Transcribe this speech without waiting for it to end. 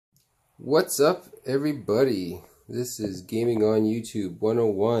What's up, everybody? This is Gaming on YouTube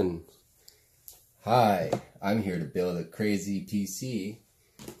 101. Hi, I'm here to build a crazy PC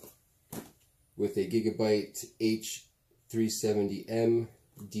with a Gigabyte H370M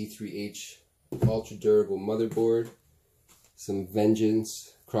D3H ultra durable motherboard, some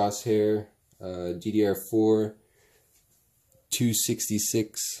Vengeance crosshair, ddr4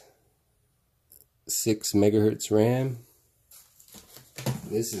 266 6 megahertz RAM.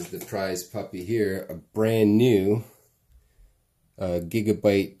 This is the prize puppy here, a brand new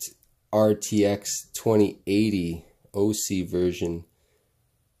Gigabyte RTX 2080 OC version.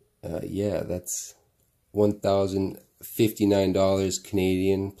 Yeah, that's $1,059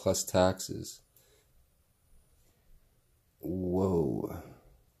 Canadian plus taxes. Whoa.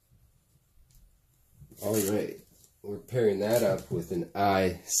 Alright, we're pairing that up with an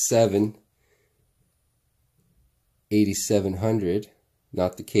i7 8700.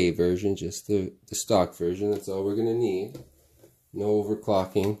 Not the K version, just the stock version. That's all we're going to need. No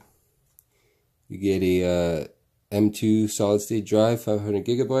overclocking. You get a M2 solid state drive, 500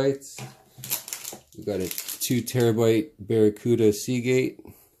 gigabytes. We got a 2 terabyte Barracuda Seagate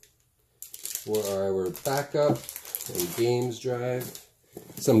for our backup and games drive.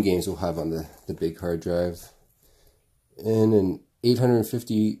 Some games we'll have on the big hard drive. And an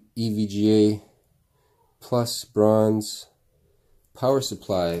 850 EVGA plus bronze power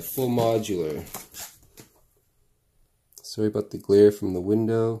supply, full modular. Sorry about the glare from the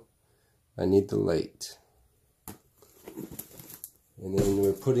window. I need the light. And then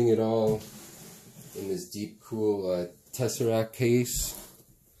we're putting it all in this deep, cool Tesseract case.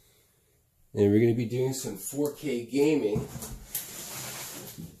 And we're going to be doing some 4K gaming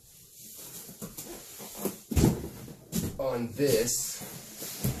on this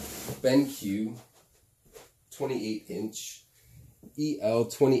BenQ 28-inch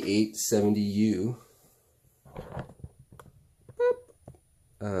EL2870U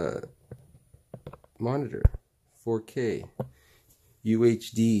monitor, 4K,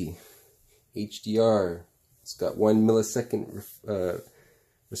 UHD, HDR. It's got 1 millisecond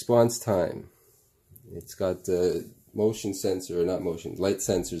response time. It's got motion sensor, not motion, light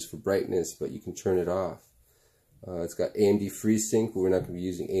sensors for brightness, but you can turn it off. It's got AMD FreeSync, but we're not going to be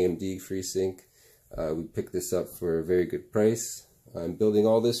using AMD FreeSync. We picked this up for a very good price. I'm building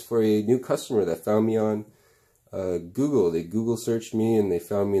all this for a new customer that found me on Google. They Google searched me and they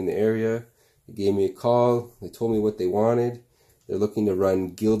found me in the area. They gave me a call. They told me what they wanted. They're looking to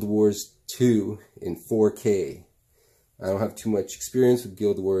run Guild Wars 2 in 4K. I don't have too much experience with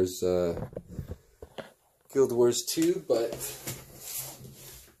Guild Wars 2, but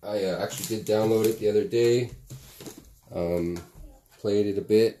I actually did download it the other day. Played it a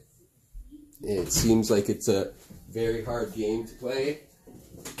bit. It seems like it's a very hard game to play.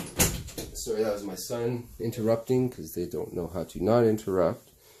 Sorry, that was my son interrupting because they don't know how to not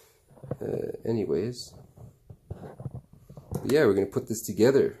interrupt. Anyways, yeah, we're going to put this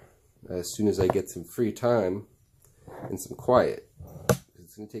together as soon as I get some free time and some quiet.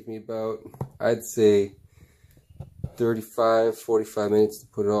 It's going to take me about, I'd say, 35-45 minutes to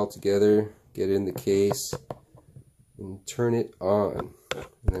put it all together, get it in the case, and turn it on.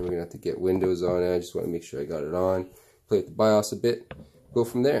 And then we're going to have to get Windows on it. I just want to make sure I got it on. Play with the BIOS a bit. Go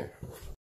from there.